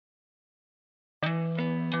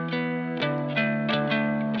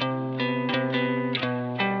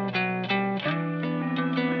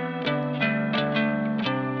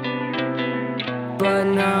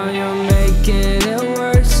now you're making it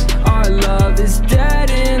worse. Our love is dead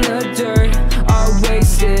in the dirt. I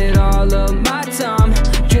wasted all of my time,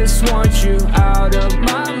 just want you out of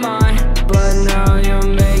my mind. But now you're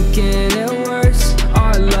making it worse.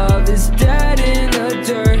 Our love is dead in the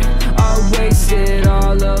dirt. I wasted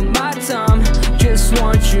all of my time, just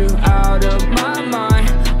want you out of my mind.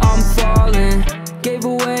 I'm falling, gave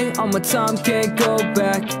away all my time, can't go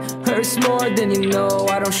back. Hurts more than you know,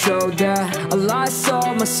 I don't show that. I lost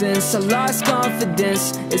all my sense, I lost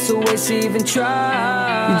confidence. It's a waste to even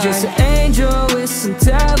try. You're just an angel with some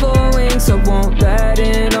devil wings. I won't let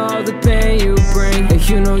in all the pain you bring. And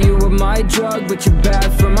you know you were my drug, but you're bad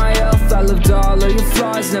for my health. I loved all of your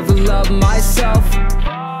flaws, never loved myself.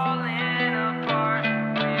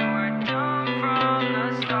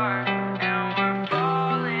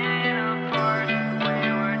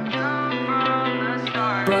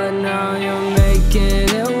 But now you're making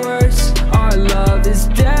it worse. Our love is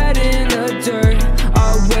dead in the dirt.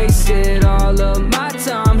 I wasted all of my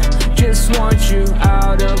time, just want you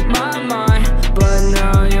out of my mind. But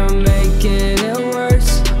now you're making it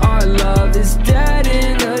worse. Our love is dead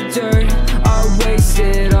in the dirt. I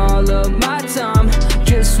wasted all of my time,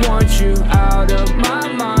 just want you out of my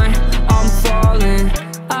mind. I'm falling,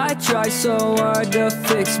 I try so hard to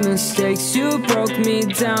fix mistakes. You broke me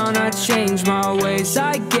down, I changed my ways.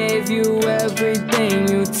 I gave you everything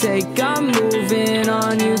you take. I'm moving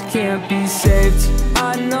on, you can't be saved.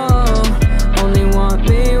 I know, only want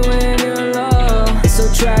me when you're low. It's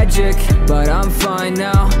so tragic, but I'm fine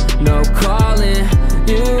now. No calling,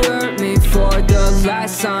 you hurt me for the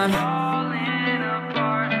last time.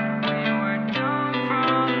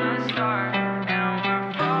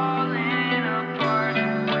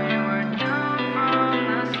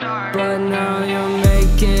 But now you're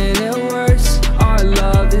making it worse. Our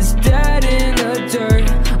love is dead in the dirt.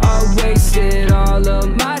 I wasted all of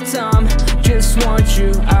my time, just want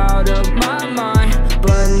you out of my mind.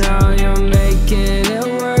 But now you're making it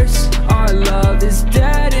worse. Our love is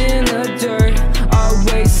dead in the dirt. I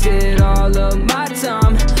wasted all of my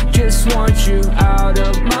time, just want you out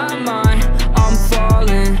of my mind. I'm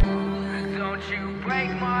falling. Don't you break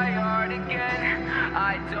my heart again.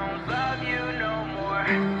 I don't love you no more.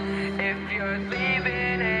 If you're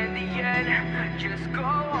leaving in the end, just go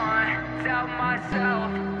on. Tell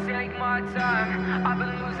myself, take my time. I've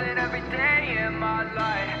been losing every day in my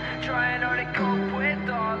life, trying hard to cope with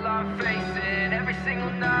all I'm facing. Every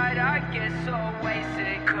single night I get so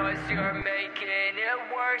wasted, 'cause you're making it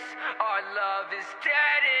worse. Our love is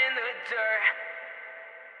dead in the dirt.